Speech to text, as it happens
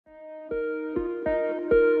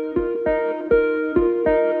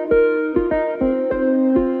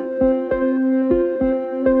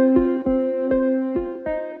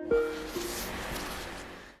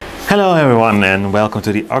and welcome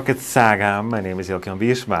to the Orchid Saga. My name is ELHO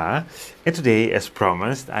Brussel, and today, as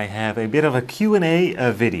promised, I have a bit of a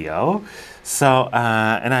Q&A video. So,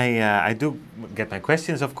 I do get my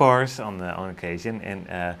questions, of course, on occasion,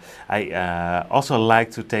 and I also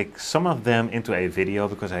like to take some of them into a video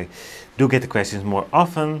because I do get the questions more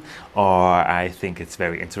often, or I think it's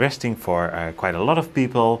very interesting for quite a lot of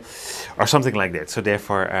people, or something like that. So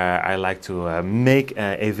therefore, I like to make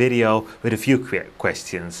a video with a few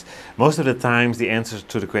questions. Most of the times, the answers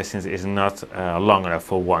to the questions is not long enough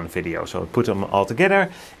for one video, so I put them all together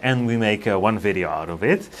and we make one video out of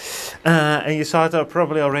it. And you saw it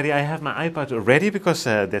probably already. I have my iPad ready because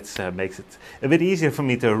that makes it a bit easier for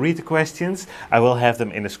me to read the questions. I will have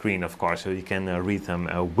them in the screen, of course, so you can read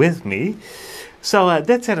them with me. So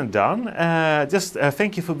that's said and done. Just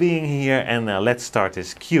thank you for being here, and let's start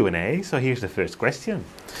this Q&A. So here's the first question.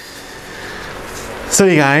 So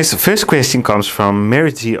you guys, the first question comes from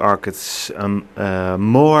Mary G. Orchids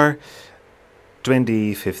More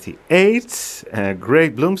 2058.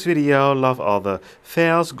 Great blooms video, love all the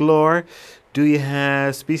fails, glore. Do you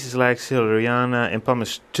have species like Celeriana and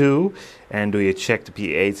Pumice too? And do you check the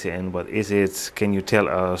pH and what is it? Can you tell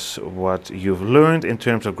us what you've learned in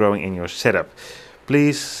terms of growing in your setup?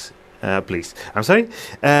 Please, I'm sorry,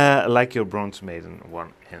 like your bronze maiden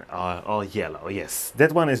one and all yellow. Yes,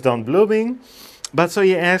 that one is done blooming. But so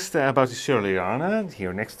you asked about the Celeriana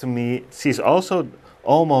here next to me. She's also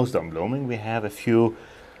almost done blooming. We have a few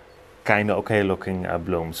kind of okay looking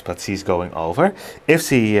blooms, but she's going over. If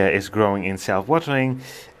she is growing in self-watering,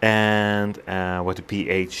 and what the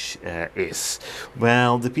pH is.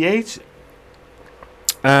 Well, the pH,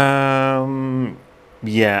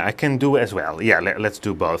 yeah, I can do as well. Yeah, let's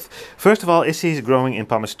do both. First of all, is she growing in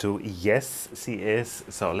Pumice too? Yes, she is.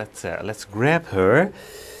 So let's grab her.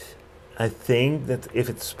 I think that if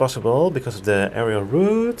it's possible, because of the aerial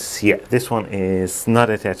roots, yeah, this one is not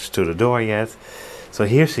attached to the door yet. So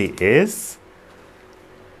here she is.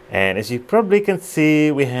 And as you probably can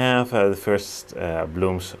see, we have the first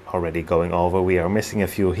blooms already going over. We are missing a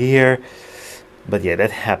few here, but yeah,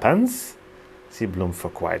 that happens. She bloomed for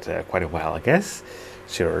quite a while, I guess.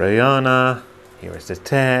 Celeriana, here is the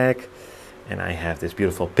tag, and I have this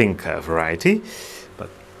beautiful pink variety. But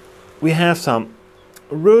we have some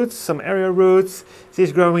roots, some area roots.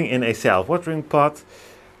 She's growing in a self-watering pot.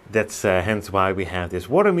 That's hence why we have this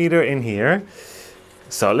Watermeter in here.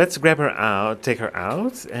 So let's grab her out, take her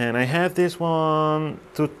out, and I have this one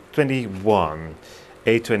 221,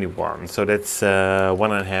 A21. So that's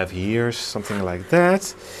 1.5 years, something like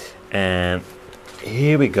that. And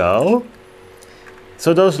here we go.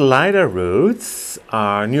 So those lighter roots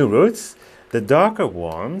are new roots. The darker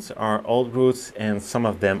ones are old roots, and some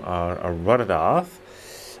of them are rotted off,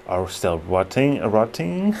 are still rotting.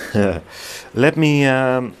 Let me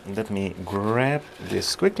grab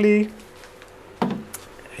this quickly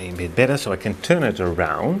a bit better so I can turn it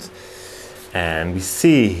around. And we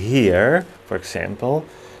see here, for example,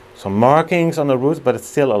 some markings on the roots, but it's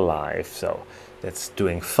still alive. So that's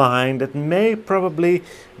doing fine. That may probably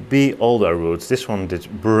be older roots. This one did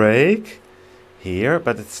break here,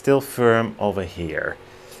 but it's still firm over here.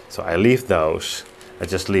 So I leave those. I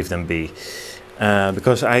just leave them be.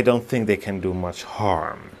 Because I don't think they can do much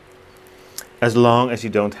harm. As long as you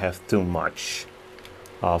don't have too much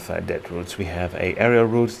of dead roots. We have aerial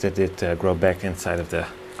roots that did grow back inside of the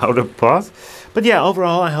outer pot. But yeah,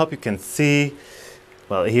 overall I hope you can see.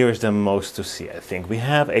 Well, here is the most to see, I think. We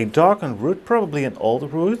have a darkened root, probably an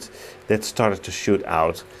old root, that started to shoot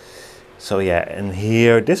out. So yeah, and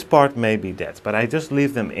here, this part may be dead, but I just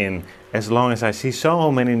leave them in. As long as I see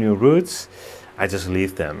so many new roots, I just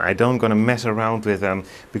leave them. I don't gonna mess around with them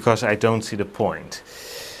because I don't see the point.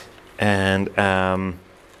 And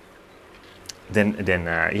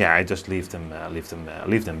yeah, I just leave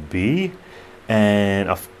them be. And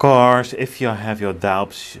of course, if you have your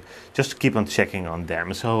doubts, just keep on checking on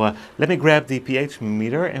them. So let me grab the pH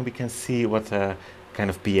meter and we can see what kind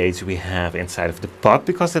of pH we have inside of the pot,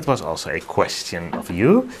 because that was also a question of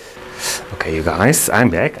you. Okay, you guys, I'm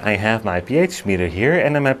back. I have my pH meter here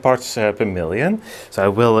and then my parts per million. So I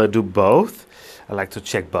will do both. I like to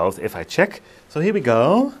check both if I check. So here we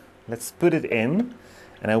go. Let's put it in,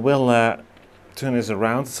 and I will turn this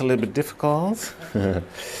around. It's a little bit difficult to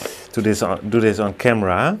do this on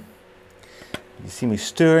camera. You see me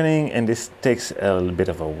stirring, and this takes a little bit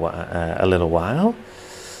of a little while,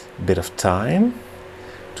 a bit of time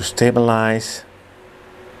to stabilize.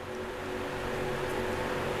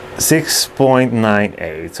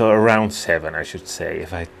 6.98, so around 7, I should say.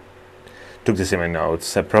 If I took this in my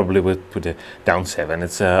notes, I probably would put it down 7.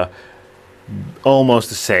 It's almost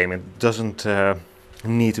the same. It doesn't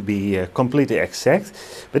need to be completely exact,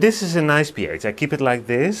 but this is a nice pH. I keep it like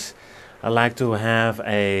this. I like to have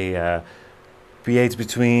a pH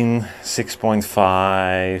between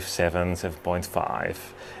 6.5, 7, 7.5,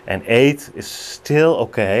 and 8 is still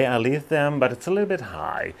okay. I leave them, but it's a little bit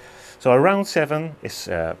high. So around 7 is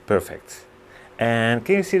perfect. And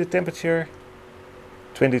can you see the temperature?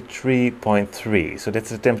 23.3. So that's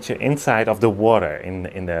the temperature inside of the water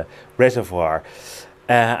in the reservoir.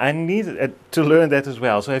 I need to learn that as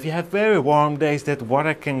well. So if you have very warm days, that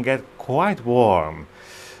water can get quite warm.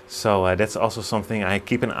 So that's also something I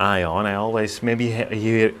keep an eye on. I always maybe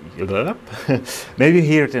hear maybe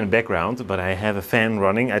hear it in the background, but I have a fan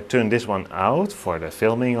running. I turn this one out for the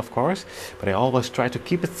filming, of course, but I always try to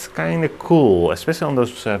keep it kind of cool, especially on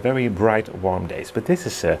those very bright warm days. But this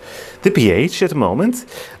is the pH at the moment.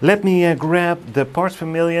 Let me grab the parts per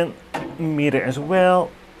million meter as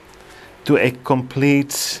well to a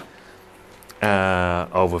complete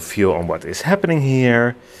overview on what is happening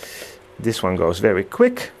here. This one goes very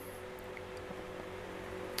quick.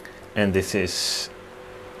 And this is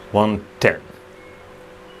 110.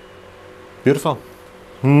 Beautiful.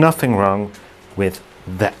 Nothing wrong with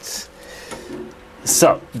that.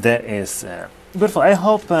 So that is beautiful. I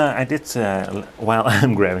hope I did, while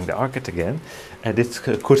I'm grabbing the Orchid again, I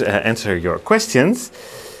could answer your questions.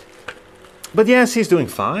 But yeah, she's doing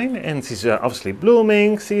fine, and she's obviously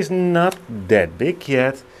blooming. She's not that big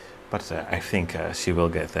yet, but I think she will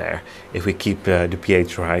get there if we keep the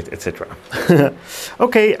pH right, etc.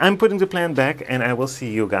 Okay, I'm putting the plant back, and I will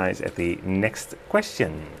see you guys at the next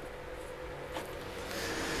question.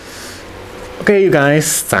 Okay, you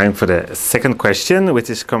guys, time for the second question, which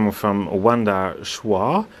is coming from Wanda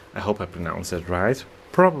Schwa. I hope I pronounced that right.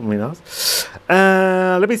 Probably not.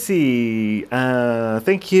 Let me see.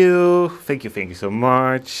 Thank you so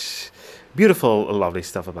much. Beautiful, lovely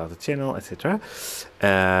stuff about the channel, etc.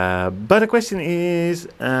 But the question is,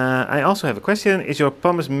 I also have a question. Is your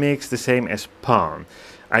pumice mix the same as PON?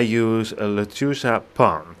 I use a Lechuza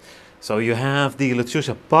PON. So you have the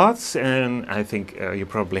Lechuza pots, and I think you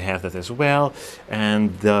probably have that as well.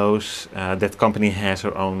 And those that company has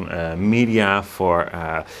their own media for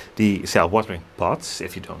the self-watering pots,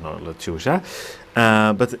 if you don't know Lechuza.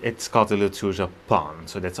 But it's called the Lechuza PON,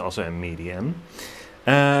 so that's also a medium.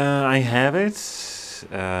 I have it.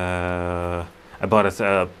 I bought it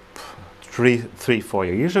 4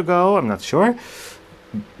 years ago. I'm not sure,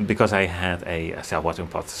 because I had a self-watering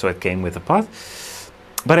pot, so it came with a pot.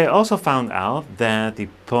 But I also found out that the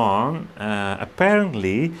PON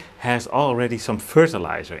apparently has already some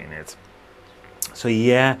fertilizer in it. So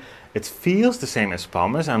yeah, it feels the same as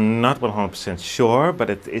pumice. I'm not 100% sure,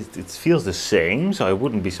 but it feels the same. So I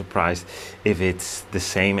wouldn't be surprised if it's the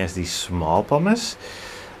same as the small pumice.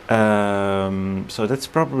 So that's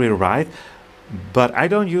probably right. But I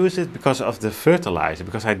don't use it because of the fertilizer,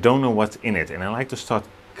 because I don't know what's in it. And I like to start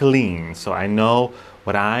clean, so I know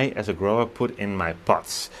what I, as a grower, put in my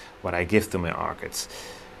pots, what I give to my orchids.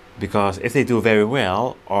 Because if they do very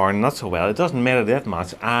well or not so well, it doesn't matter that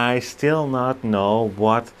much. I still not know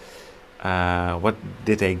what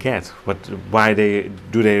did they get, why do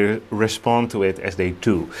they respond to it as they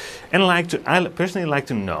do. And I personally like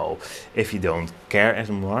to know. If you don't care as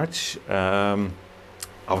much,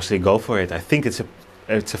 obviously go for it. I think it's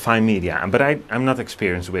a fine media, but I'm not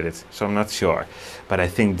experienced with it, so I'm not sure. But I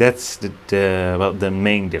think that's the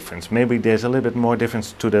main difference. Maybe there's a little bit more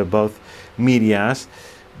difference to the both medias,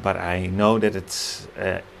 but I know that it's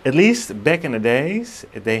at least back in the days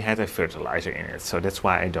they had a fertilizer in it, so that's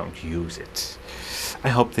why I don't use it. I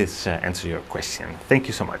hope this answers your question. Thank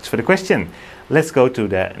you so much for the question. Let's go to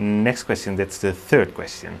the next question. That's the third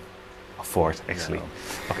question, or fourth actually. No.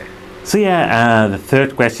 Okay. So yeah, the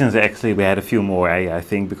third question is actually, we had a few more, I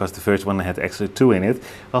think, because the first one had actually 2 in it.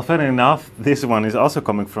 Well, funny enough, this one is also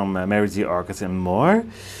coming from Mary G. Orchids and more.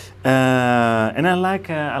 And I like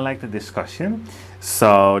the discussion,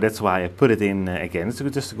 so that's why I put it in again. It's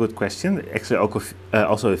just a good question. Actually,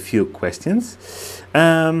 also a few questions.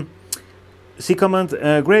 See comment,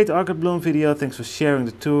 great orchid bloom video, thanks for sharing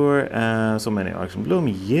the tour. So many orchids in bloom,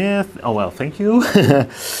 yeah. Oh well, thank you.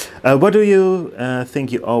 What do you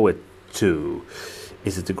think you owe it to?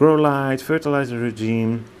 Is it the grow light, fertilizer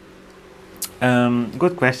regime?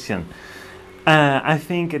 Good question. I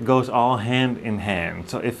think it goes all hand in hand.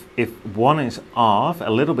 So if one is off,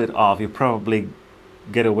 a little bit off, you probably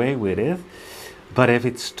get away with it. But if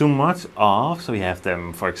it's too much off, so you have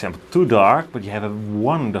them, for example, too dark, but you have a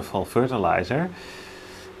wonderful fertilizer,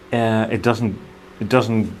 it doesn't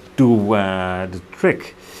do the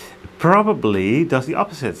trick. It probably does the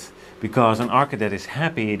opposite, because an orchid that is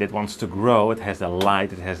happy, that wants to grow, it has the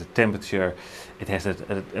light, it has the temperature, it has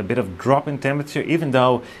a bit of drop in temperature, even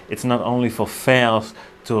though it's not only for phals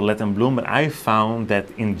to let them bloom, but I found that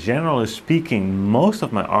in general speaking, most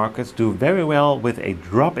of my orchids do very well with a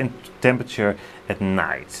drop in temperature at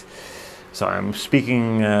night. So I'm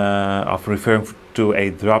speaking of referring to a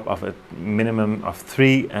drop of a minimum of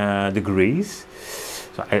 3 degrees.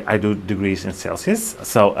 So I do degrees in Celsius.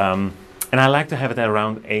 So and I like to have it at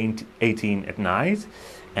around 18 at night.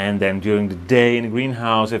 And then during the day in the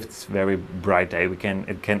greenhouse, if it's very bright day,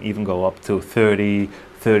 it can even go up to 30,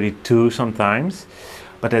 32 sometimes.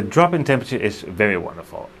 But that drop in temperature is very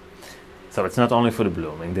wonderful. So it's not only for the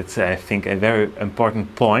blooming. That's, I think, a very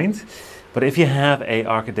important point. But if you have an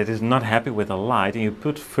orchid that is not happy with the light and you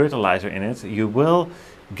put fertilizer in it, you will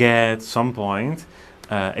get some point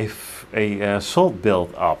a salt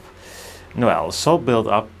build up. Well, salt build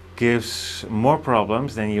up gives more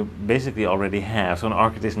problems than you basically already have. So an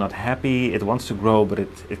orchid is not happy, it wants to grow, but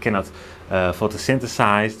it cannot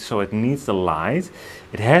photosynthesize, so it needs the light.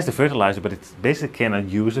 It has the fertilizer, but it basically cannot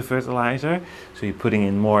use the fertilizer, so you're putting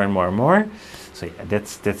in more and more and more. So yeah,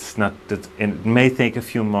 that's not that. It may take a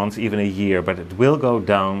few months, even a year, but it will go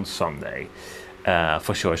down someday,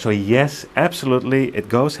 for sure. So yes, absolutely, it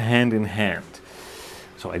goes hand in hand.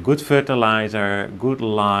 So a good fertilizer, good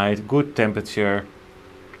light, good temperature,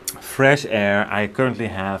 fresh air. I currently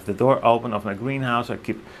have the door open of my greenhouse. I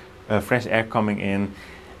keep fresh air coming in,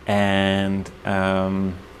 and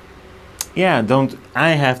yeah,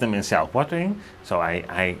 I have them in self-watering, so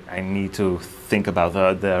I need to think about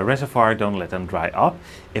the reservoir. Don't let them dry up.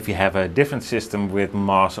 If you have a different system with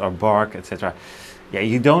moss or bark, etc., yeah,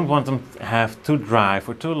 you don't want them to have too dry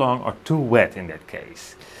for too long or too wet in that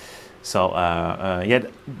case. So yeah,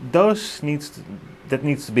 that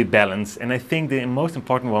needs to be balanced. And I think the most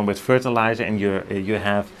important one with fertilizer, and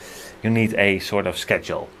you need a sort of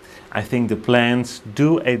schedule. I think the plants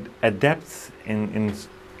do adapt in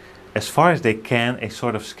as far as they can a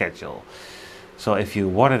sort of schedule. So if you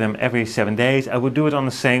water them every 7 days, I would do it on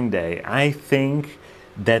the same day. I think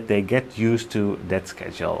that they get used to that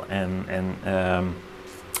schedule, and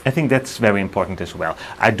I think that's very important as well.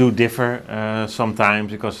 I do differ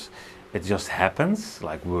sometimes because it just happens,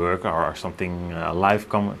 like work or something, life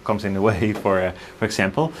comes in the way, for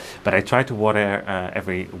example. But I try to water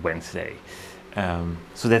every Wednesday.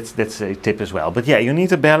 So that's a tip as well. But yeah, you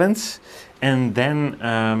need a balance, and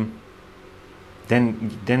then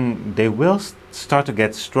they will start to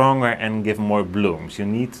get stronger and give more blooms. You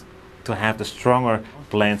need to have the stronger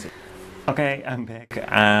plants. Okay, I'm back.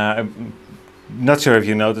 I'm not sure if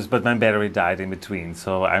you noticed, but my battery died in between,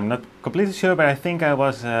 so I'm not completely sure, but I think I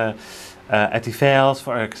was at the phals,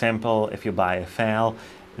 for example. If you buy a phal,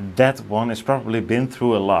 that one has probably been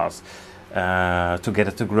through a lot to get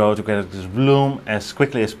it to grow, to get it to bloom as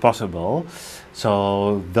quickly as possible.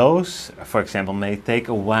 So those, for example, may take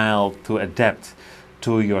a while to adapt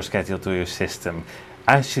to your schedule, to your system.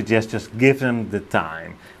 I suggest just give them the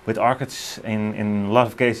time. With orchids, in a lot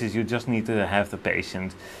of cases, you just need to have the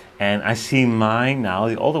patience. And I see mine now,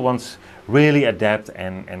 the older ones, really adapt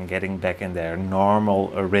and getting back in their normal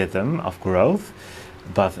rhythm of growth.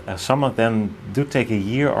 But some of them do take a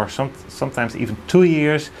year or sometimes even 2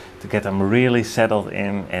 years to get them really settled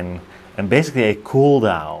in and basically a cool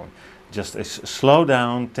down. Just slow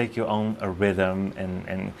down, take your own rhythm,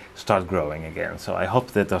 and start growing again. So I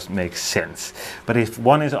hope that does make sense. But if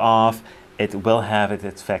one is off, it will have its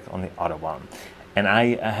effect on the other one. And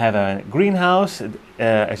I have a greenhouse,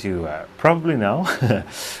 as you probably know,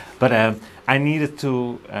 but I needed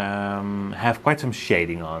to have quite some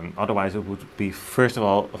shading on. Otherwise it would be, first of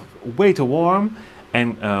all, way too warm,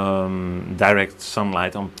 and direct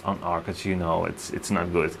sunlight on orchids, you know, it's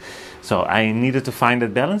not good. So I needed to find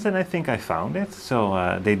that balance, and I think I found it.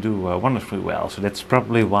 So they do wonderfully well. So that's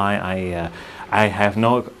probably why I have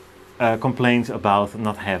no complaints about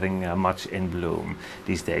not having much in bloom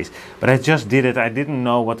these days. But I just did it. I didn't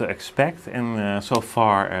know what to expect, and so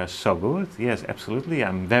far so good. Yes, absolutely.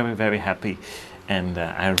 I'm very, very happy, and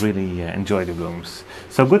I really enjoy the blooms.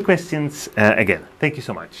 So good questions again. Thank you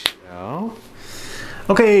so much.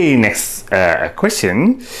 Okay, next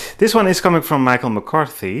question. This one is coming from Michael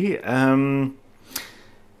McCarthy.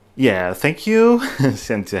 Yeah, thank you.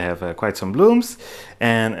 Seem to have quite some blooms.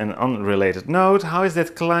 And an unrelated note, how is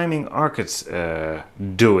that climbing orchids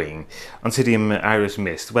doing? Oncidium iris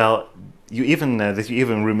mist. Well, you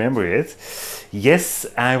even remember it. Yes,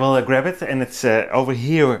 I will grab it, and it's over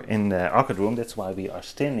here in the orchid room. That's why we are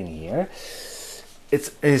standing here.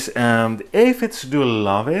 The aphids do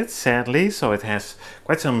love it, sadly, so it has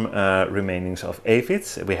quite some remainings of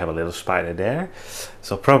aphids. We have a little spider there,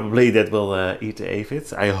 so probably that will eat the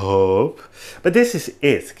aphids, I hope. But this is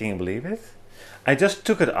it, can you believe it? I just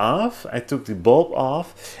took it off. I took the bulb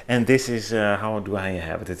off, and this is how do I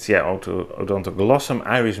have it? It's Odontoglossum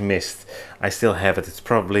Iris Mist. I still have it. It's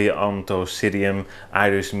probably Odontocidium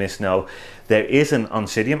Iris Mist. No, there is an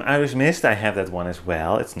Oncidium Iris Mist. I have that one as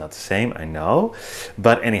well. It's not the same, I know,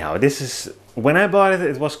 but anyhow, this is. When I bought it,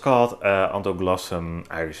 it was called Odontoglossum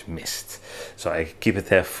Iris Mist. So I keep it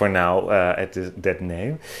there for now at that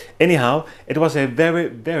name. Anyhow, it was a very,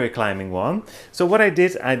 very climbing one. So what I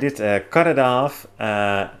did cut it off.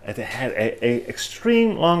 It had a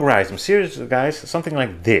extreme long rhizome. Seriously, guys, something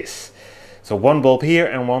like this. So one bulb here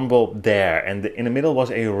and one bulb there. And in the middle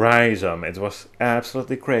was a rhizome. It was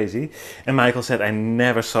absolutely crazy. And Michael said, I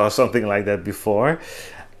never saw something like that before.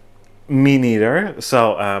 Me neither.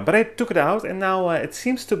 So, but I took it out, and now it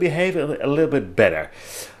seems to behave a little bit better.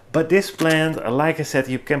 But this plant, like I said,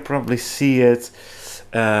 you can probably see it.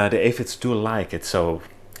 The aphids do like it. So,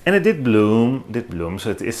 and it did bloom. So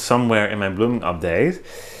it is somewhere in my blooming update.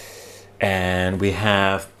 And we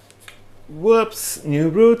have, whoops, new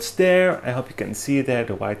roots there. I hope you can see there,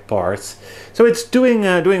 the white parts. So it's doing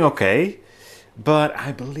okay. But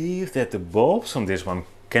I believe that the bulbs on this one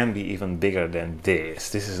can be even bigger than this.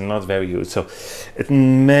 This is not very huge, so it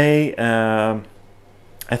may, I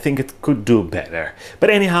think it could do better.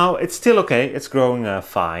 But anyhow, it's still okay. It's growing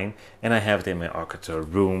fine, and I have it in my orchid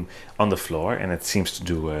room on the floor, and it seems to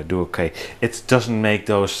do okay. It doesn't make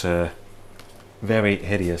those very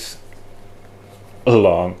hideous,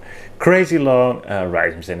 crazy long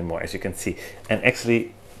rhizomes anymore, as you can see. And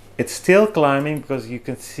actually, it's still climbing, because you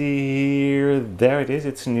can see here, there it is.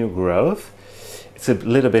 It's new growth. It's a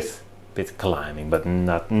little bit climbing, but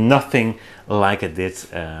nothing like it did.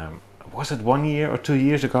 Was it 1 year or 2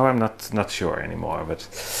 years ago? I'm not sure anymore, but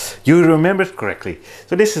you remembered correctly.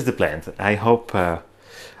 So this is the plant. I hope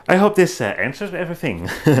this answers everything.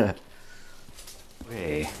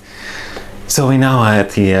 Okay. So we're now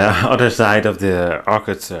at the other side of the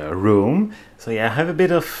orchid room. So yeah, I have a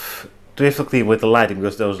bit of difficulty with the lighting,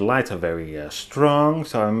 because those lights are very strong,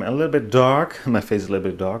 so I'm a little bit dark. My face is a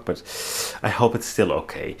little bit dark, but I hope it's still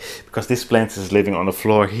okay, because this plant is living on the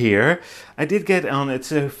floor here. I did get on,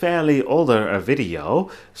 it's a fairly older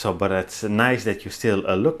video, so but it's nice that you still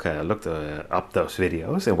looked up those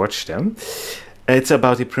videos and watched them. It's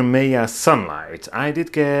about the Pumice sunlight. I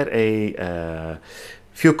did get a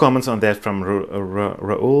few comments on that from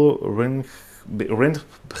Raoul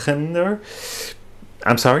Rindgender.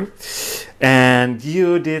 I'm sorry. And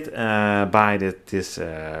you did buy this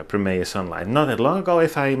Pumice sunlight not that long ago,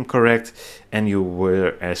 if I am correct, and you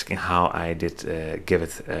were asking how I did get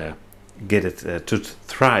it to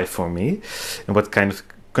thrive for me, and what kind of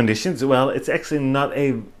conditions. Well, it's actually not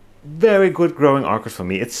a very good growing orchid for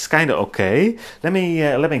me. It's kind of okay. Let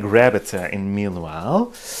me grab it in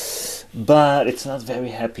meanwhile, but it's not very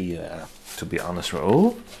happy, to be honest,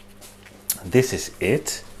 Raoul. This is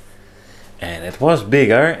it. And it was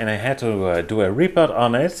bigger, and I had to do a repot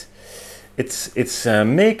on it. It's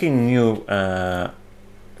making new, can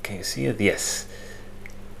you see it? Yes.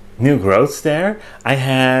 New growths there. I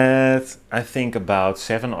had, I think, about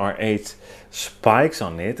 7 or 8 spikes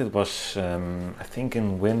on it. It was, I think,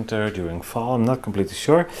 in winter, during fall. I'm not completely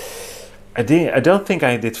sure. I don't think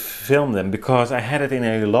I did film them, because I had it in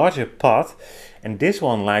a larger pot, and this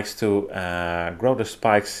one likes to grow the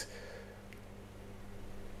spikes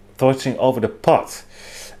torching over the pot,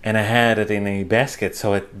 and I had it in a basket,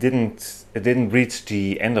 so it didn't reach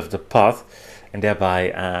the end of the pot, and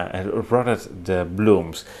thereby it rotted the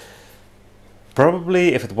blooms.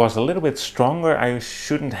 Probably if it was a little bit stronger, I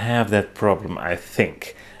shouldn't have that problem, I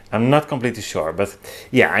think. I'm not completely sure, but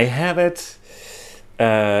yeah, I have it.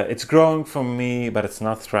 It's growing for me, but it's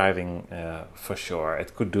not thriving for sure.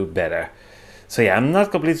 It could do better. So yeah, I'm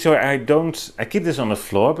not completely sure. I keep this on the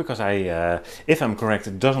floor because if I'm correct,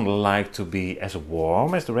 it doesn't like to be as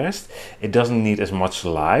warm as the rest. It doesn't need as much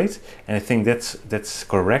light, and I think that's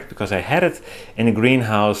correct, because I had it in a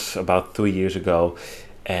greenhouse about 2 years ago,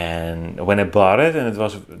 and when I bought it, and it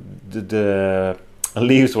was the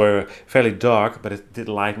leaves were fairly dark, but it did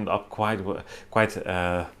lighten up quite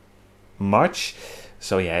much.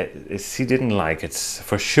 So yeah, she didn't like it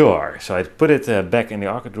for sure. So I put it back in the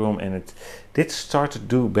orchid room, and it did start to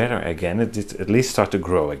do better again. It did at least start to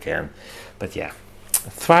grow again. But yeah,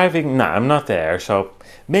 thriving, no, I'm not there. So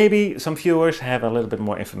maybe some viewers have a little bit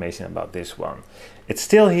more information about this one. It's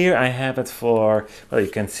still here. I have it for, well, you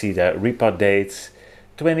can see the repot dates,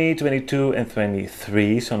 20, 22 and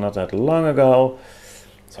 23, so not that long ago.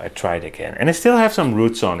 So I tried again, and I still have some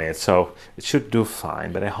roots on it, so it should do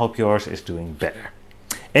fine, but I hope yours is doing better.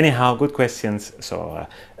 Anyhow, good questions, so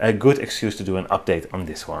a good excuse to do an update on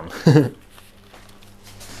this one.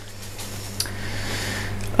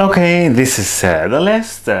 Okay, this is the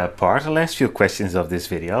last part, the last few questions of this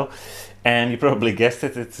video, and you probably guessed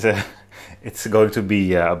it. It's going to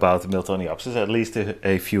be about the Miltoniopsis, at least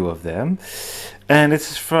a few of them. And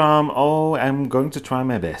it's from, oh, I'm going to try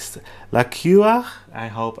my best. Lacuach, I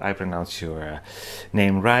hope I pronounced your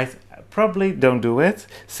name right. Probably don't do it.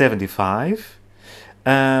 75.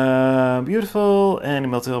 Beautiful. And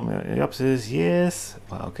Miltoniopsis, yes.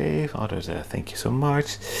 Well, okay, others, thank you so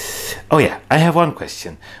much. Oh yeah, I have one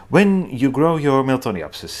question. When you grow your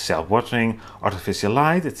Miltoniopsis, self-watering, artificial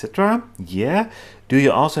light, etc., yeah, do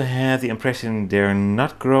you also have the impression they're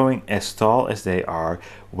not growing as tall as they are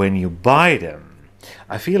when you buy them?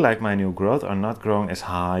 I feel like my new growth are not growing as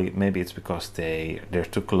high. Maybe it's because they're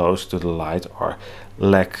too close to the light or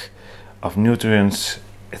lack of nutrients,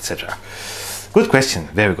 etc. Good question,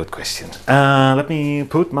 very good question. Let me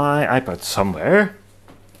put my iPad somewhere.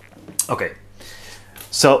 Okay,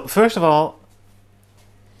 so first of all,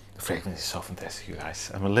 the fragrance is so fantastic, you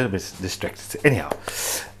guys. I'm a little bit distracted. Anyhow,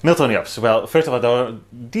 Miltoniopsis. Well, first of all,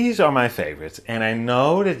 these are my favorites, and I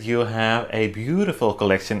know that you have a beautiful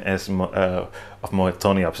collection of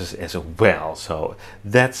Miltoniopsis as well. So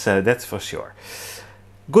that's for sure.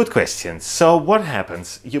 Good question. So what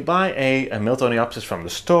happens? You buy a Miltoniopsis from the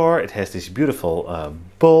store. It has these beautiful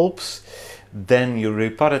bulbs. Then you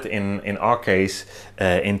repot it, in our case,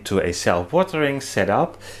 into a self-watering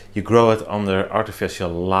setup. You grow it under artificial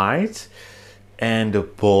light, and the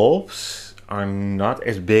bulbs are not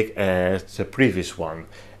as big as the previous one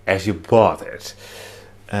as you bought it.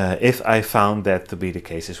 If I found that to be the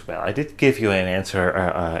case as well. I did give you an answer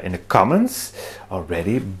in the comments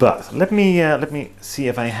already, but let me see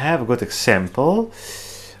if I have a good example.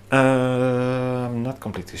 I'm not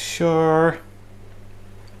completely sure.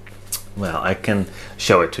 Well, I can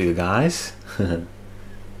show it to you guys.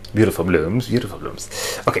 Beautiful blooms, beautiful blooms.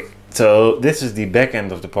 Okay, so this is the back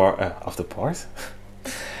end of the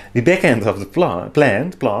the back end of the plant.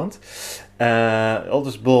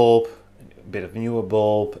 Oldest bulb, a bit of newer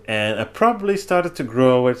bulb, and I probably started to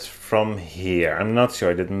grow it from here. I'm not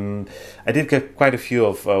sure. I did get quite a few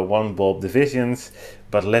of one bulb divisions,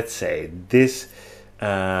 but let's say this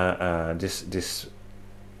this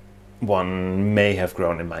one may have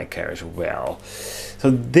grown in my care as well. So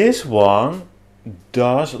this one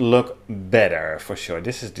does look better for sure.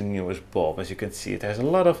 This is the newest bulb. As you can see, it has a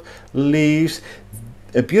lot of leaves,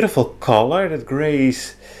 a beautiful color, that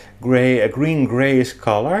a green grayish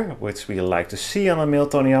color, which we like to see on a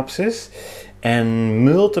Miltoniopsis, and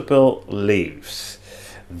multiple leaves.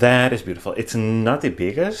 That is beautiful. It's not the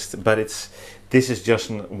biggest, but this is just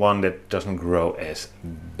one that doesn't grow as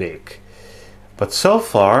big. But so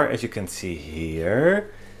far, as you can see here,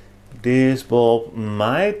 this bulb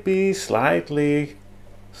might be slightly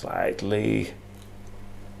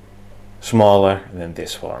smaller than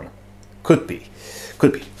this one. Could be.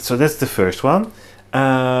 So that's the first one.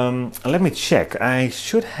 Let me check. I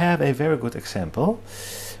should have a very good example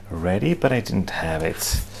ready, but I didn't have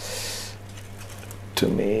it to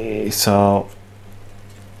me. So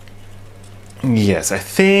yes, I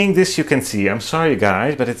think this you can see. I'm sorry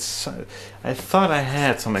guys, but I thought I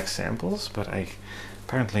had some examples, but I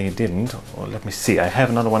apparently didn't. Well, let me see. I have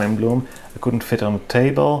another one in bloom. I couldn't fit on the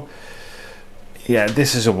table. Yeah,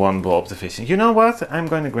 this is a one bulb division. You know what? I'm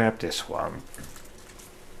going to grab this one.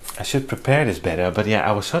 I should prepare this better, but yeah,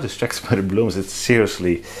 I was so distracted by the blooms.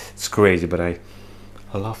 It's crazy, but I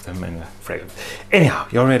love them and the fragrance. Anyhow,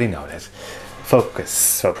 you already know that. Focus.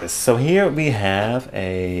 So here we have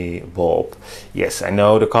a bulb. Yes, I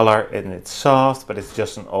know the color and it's soft, but it's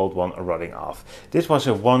just an old one rotting off. This was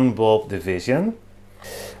a one bulb division,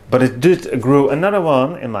 but it did grow another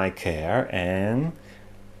one in my care, and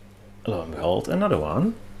lo and behold, another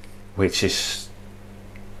one, which is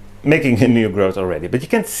making a new growth already. But you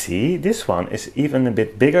can see this one is even a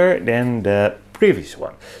bit bigger than the previous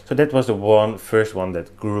one. So that was the first one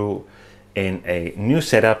that grew in a new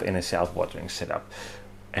setup, in a self-watering setup,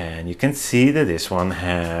 and you can see that this one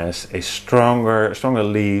has a stronger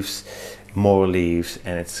leaves, more leaves,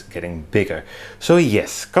 and it's getting bigger. So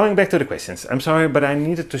yes, coming back to the questions, I'm sorry, but I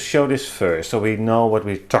needed to show this first so we know what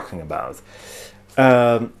we're talking about.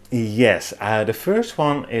 Yes, the first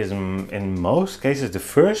one is in most cases the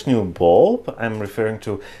first new bulb I'm referring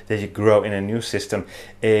to that you grow in a new system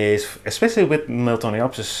is, especially with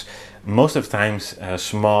Miltoniopsis, most of the times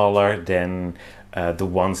smaller than the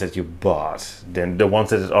ones that you bought, than the ones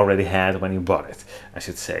that it already had when you bought it, I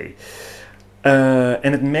should say.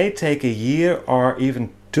 And it may take a year or even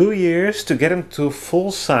 2 years to get them to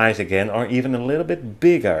full size again, or even a little bit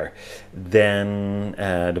bigger than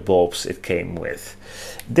the bulbs it came with.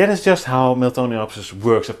 That is just how Miltoniopsis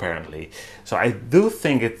works apparently. So I do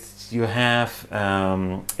think it's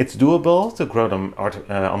doable to grow them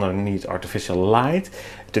underneath artificial light,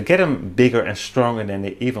 to get them bigger and stronger than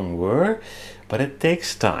they even were, but it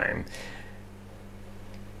takes time.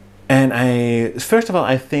 And first of all,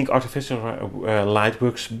 I think artificial light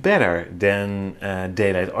works better than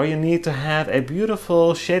daylight, or you need to have a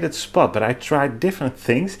beautiful shaded spot. But I tried different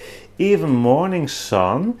things, even morning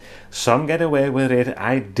sun. Some get away with it,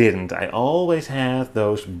 I didn't. I always have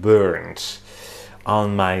those burns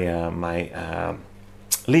on my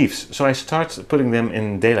leaves. So I start putting them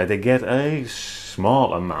in daylight. They get a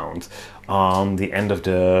small amount on the end of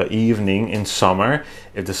the evening in summer.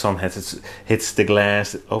 If the sun hits the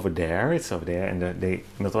glass over there, it's over there, and the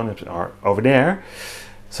Miltoniums are over there.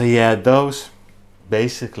 So yeah, those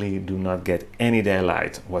basically do not get any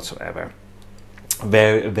daylight whatsoever.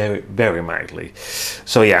 Very, very, very mildly.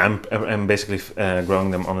 So yeah, I'm basically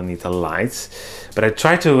growing them underneath the lights. But I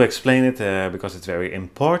try to explain it because it's very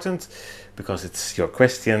important, because it's your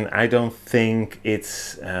question. I don't think it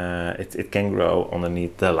can grow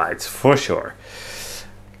underneath the lights for sure.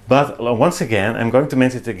 But once again, I'm going to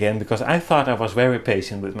mention it again because I thought I was very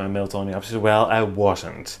patient with my Miltoniopsis. Well, I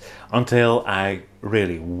wasn't until I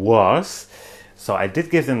really was. So I did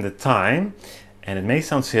give them the time, and it may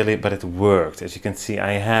sound silly, but it worked. As you can see,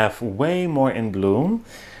 I have way more in bloom,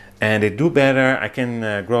 and they do better. I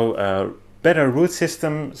can grow better root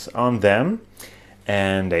systems on them,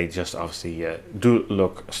 and they just obviously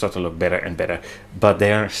start to look better and better. But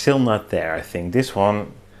they are still not there. I think this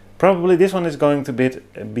one is going to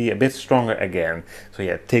be a bit stronger again. So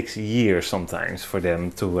yeah, it takes years sometimes for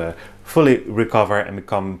them to fully recover and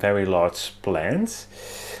become very large plants.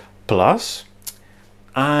 Plus,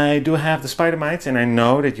 I do have the spider mites, and I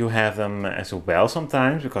know that you have them as well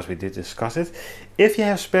sometimes, because we did discuss it. If you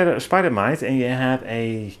have spider mites and you have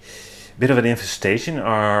a bit of an infestation,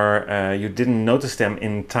 or you didn't notice them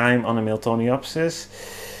in time on a Miltoniopsis,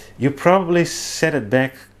 you probably set it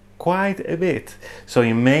back quite a bit. So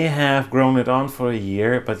you may have grown it on for a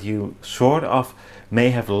year, but you sort of may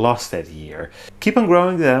have lost that year. Keep on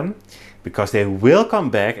growing them, because they will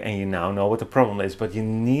come back, and you now know what the problem is. But you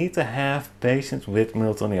need to have patience with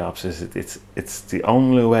Miltoniopsis. It's the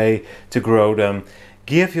only way to grow them.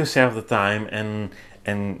 Give yourself the time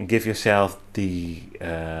and give yourself the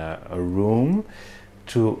room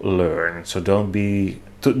to learn. So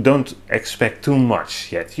don't expect too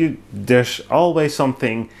much yet. There's always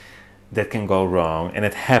something that can go wrong, and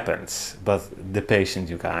it happens. But the patient,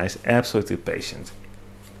 you guys, absolutely patient.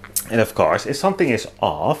 And of course, if something is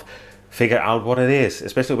off, figure out what it is,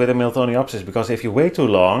 especially with a Miltoniopsis, because if you wait too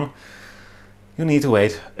long, you need to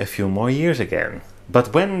wait a few more years again.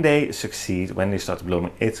 But when they succeed, when they start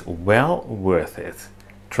blooming, it's well worth it.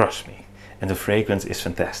 Trust me. And the fragrance is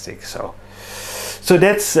fantastic. So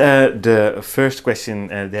that's the first question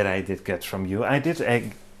that I did get from you. I did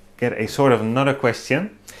get a sort of another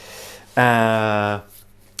question. And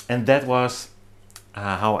that was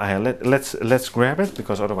how let's grab it,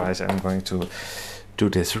 because otherwise I'm going to do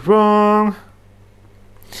this wrong.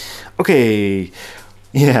 Okay,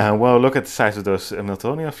 yeah, well, look at the size of those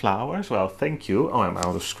Miltonia flowers. Well, thank you. Oh, I'm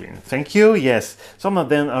out of screen. Thank you. Yes, some of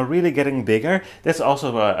them are really getting bigger. That's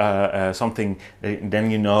also something, then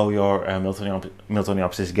you know your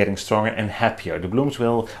Miltoniopsis is getting stronger and happier. The blooms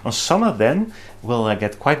will, on some of them, will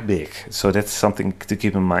get quite big. So that's something to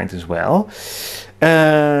keep in mind as well.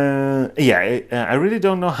 Yeah, I really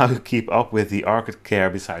don't know how to keep up with the orchid care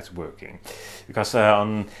besides working. Because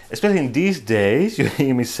especially in these days, you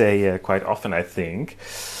hear me say quite often, I think,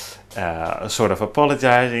 sort of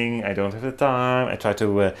apologizing, I don't have the time, I try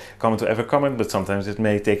to comment to every comment, but sometimes it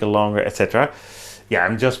may take a longer, etc. Yeah,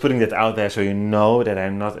 I'm just putting that out there so you know that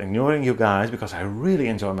I'm not ignoring you guys, because I really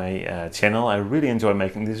enjoy my channel, I really enjoy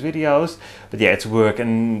making these videos. But yeah, it's work,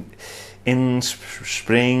 and in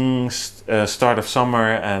spring, start of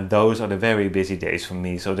summer, those are the very busy days for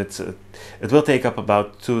me. So that's it will take up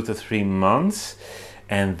about 2 to 3 months,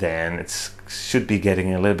 and then it should be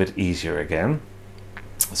getting a little bit easier again.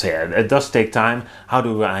 So yeah, it does take time. How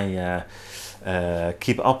do I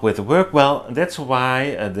keep up with the work? Well, that's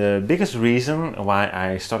why the biggest reason why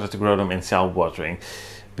I started to grow them in self-watering,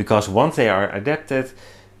 because once they are adapted,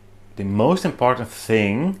 the most important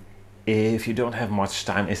thing, if you don't have much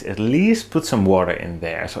time, is at least put some water in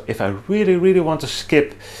there. So if I really want to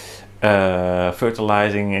skip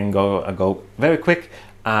fertilizing and go very quick,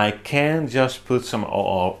 I can just put some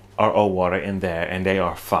RO water in there, and they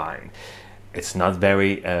are fine. It's not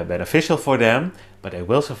very beneficial for them, but they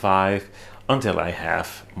will survive until I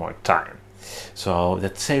have more time. So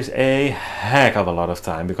that saves a heck of a lot of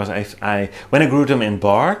time, because when I grew them in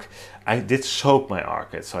bark, I did soak my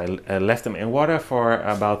orchids. So I left them in water for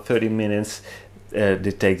about 30 minutes,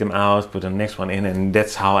 did take them out, put the next one in, and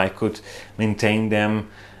that's how I could maintain them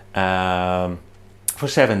for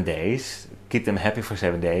 7 days, keep them happy for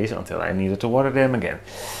 7 days until I needed to water them again.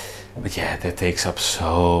 But yeah, that takes up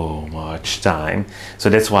so much time. So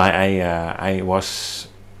that's why I was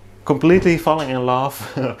completely falling in love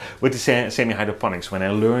with the semi-hydroponics. When I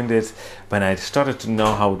learned it, when I started to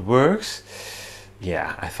know how it works,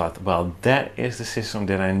 yeah, I thought, well, that is the system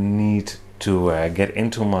that I need to get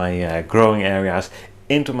into my growing areas,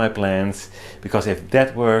 into my plants, because if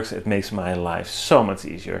that works, it makes my life so much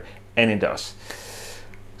easier, and it does.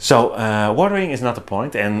 So watering is not the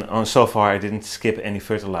point, and so far I didn't skip any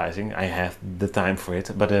fertilizing. I have the time for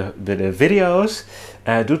it, but the videos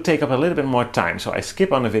do take up a little bit more time. So I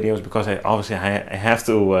skip on the videos because I have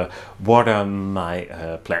to water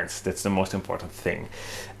my plants. That's the most important thing.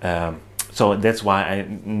 So that's why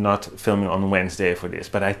I'm not filming on Wednesday for this,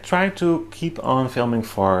 but I try to keep on filming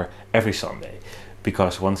for every Sunday,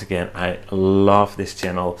 because once again, I love this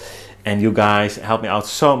channel. And you guys help me out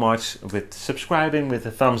so much with subscribing, with a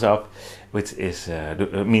thumbs up, which is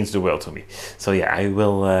means the world to me. So yeah, I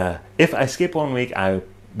will, if I skip 1 week, I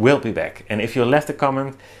will be back. And if you left a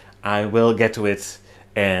comment, I will get to it,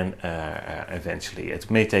 and eventually. It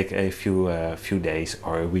may take a few days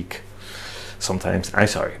or a week. Sometimes, I'm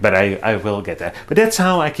sorry, but I will get there. But that's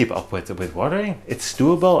how I keep up with watering. It's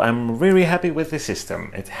doable. I'm really happy with the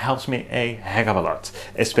system. It helps me a heck of a lot,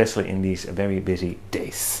 especially in these very busy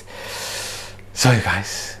days. So you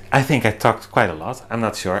guys, I think I talked quite a lot. I'm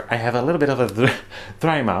not sure. I have a little bit of a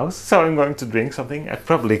dry mouth, so I'm going to drink something.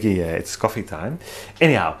 Probably it's coffee time.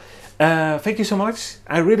 Anyhow, thank you so much.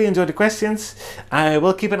 I really enjoyed the questions. I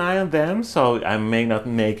will keep an eye on them, so I may not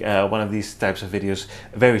make one of these types of videos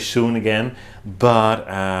very soon again, but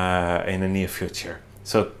in the near future.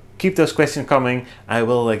 So keep those questions coming. I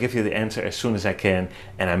will give you the answer as soon as I can,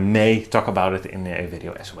 and I may talk about it in a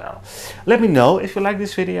video as well. Let me know if you like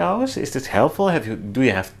these videos. Is this helpful? Do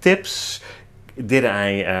you have tips? Did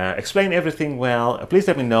I explain everything well? Please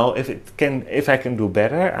let me know if I can do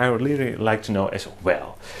better. I would really like to know as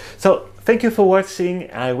well. So thank you for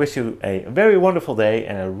watching. I wish you a very wonderful day,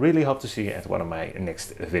 and I really hope to see you at one of my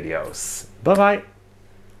next videos. Bye bye.